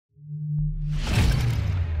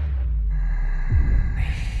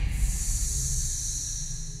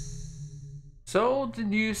So the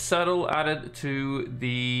new saddle added to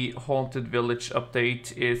the Haunted Village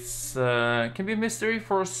update is can be a mystery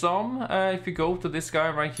for some. If you go to this guy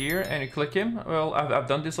right here and you click him, well, I've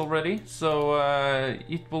done this already. So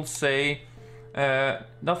it will say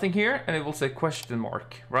nothing here, and it will say question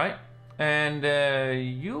mark, right? And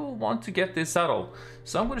you want to get this saddle.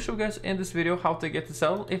 So I'm going to show you guys in this video how to get the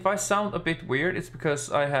saddle. If I sound a bit weird, it's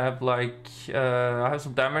because I have like I have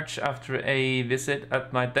some damage after a visit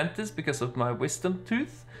at my dentist because of my wisdom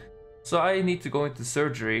tooth. So I need to go into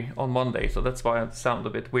surgery on Monday. So that's why I sound a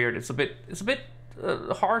bit weird. It's a bit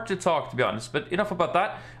hard to talk, to be honest. But enough about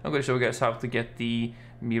that. I'm going to show you guys how to get the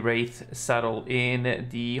Mirraith saddle in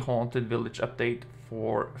the Haunted Village update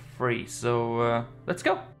for free. So let's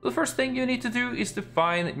go. The first thing you need to do is to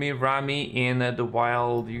find Mirami in the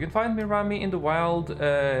wild. You can find Mirami in the wild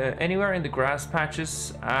anywhere in the grass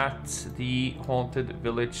patches at the Haunted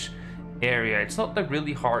Village area. It's not like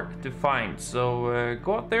really hard to find. So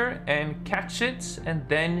go out there and catch it, and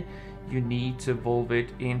then you need to evolve it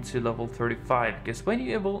into level 35, because when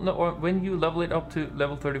you level it up to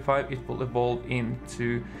level 35, it will evolve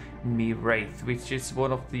into Mirraith, which is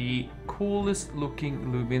one of the coolest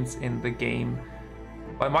looking Loomians in the game.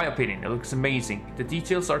 By my opinion, it looks amazing. The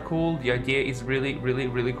details are cool, the idea is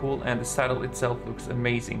really cool, and the saddle itself looks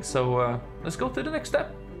amazing. So let's go to the next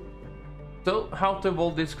step. So how to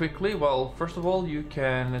evolve this quickly? Well, first of all, you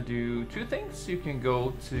can do two things. You can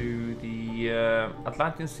go to the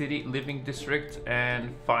Atlantic City Living District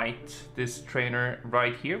and fight this trainer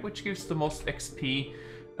right here, which gives the most XP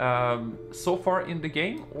so far in the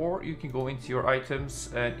game. Or you can go into your items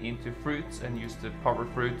and into fruits and use the power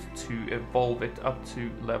fruit to evolve it up to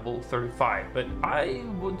level 35. But I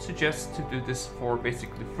would suggest to do this for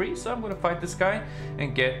basically free. So I'm going to fight this guy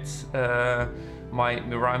and get my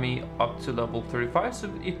Mirami up to level 35,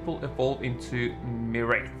 so it will evolve into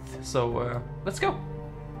Mirraith. So let's go.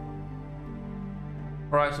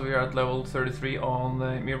 Alright, so we are at level 33 on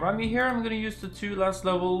Mirami here. I'm going to use the two last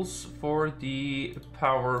levels for the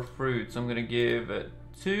power fruits. I'm going to give it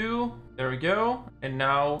 2. There we go. And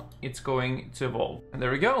now it's going to evolve. And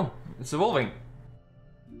there we go. It's evolving.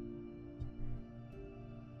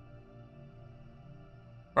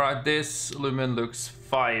 Alright, this Loomian looks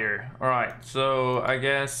fire. Alright, so I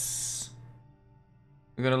guess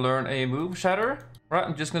we're gonna learn a move, Shatter. Alright,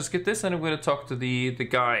 I'm just gonna skip this and I'm gonna talk to the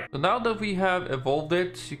guy. So now that we have evolved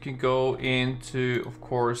it, you can go into, of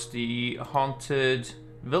course, the Haunted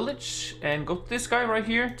Village and go to this guy right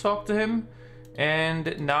here, talk to him.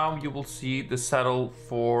 And now you will see the saddle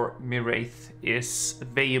for Mirraith is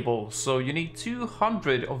available. So you need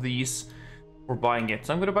 200 of these for buying it.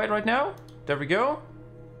 So I'm gonna buy it right now. There we go.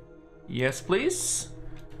 Yes, please.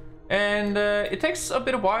 And it takes a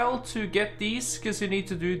bit of while to get these, because you need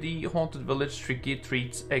to do the Haunted Village Tricky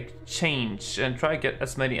Treats exchange and try to get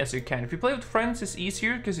as many as you can. If you play with friends, it's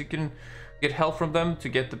easier because you can get help from them to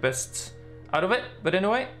get the best out of it. But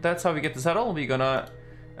anyway, that's how we get the saddle. We're gonna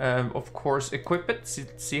of course equip it,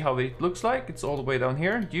 see how it looks like. It's all the way down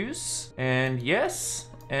here. Use, and yes,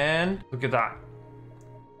 and look at that.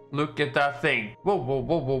 Look at that thing. Whoa, whoa,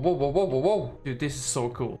 whoa, whoa, whoa, whoa, whoa, whoa, whoa. Dude, this is so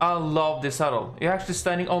cool. I love this saddle. You're actually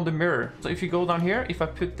standing on the mirror. So if you go down here, if I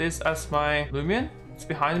put this as my Loomian, it's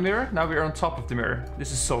behind the mirror. Now we're on top of the mirror.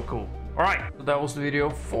 This is so cool. All right, so that was the video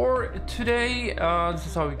for today. This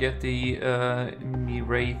is how we get the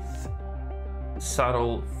Mirraith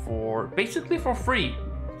saddle for basically for free.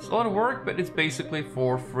 It's a lot of work, but it's basically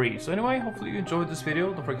for free. So anyway, hopefully you enjoyed this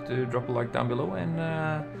video. Don't forget to drop a like down below, and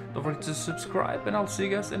don't forget to subscribe, and I'll see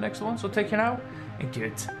you guys in the next one. So take care now, and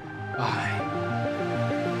goodbye.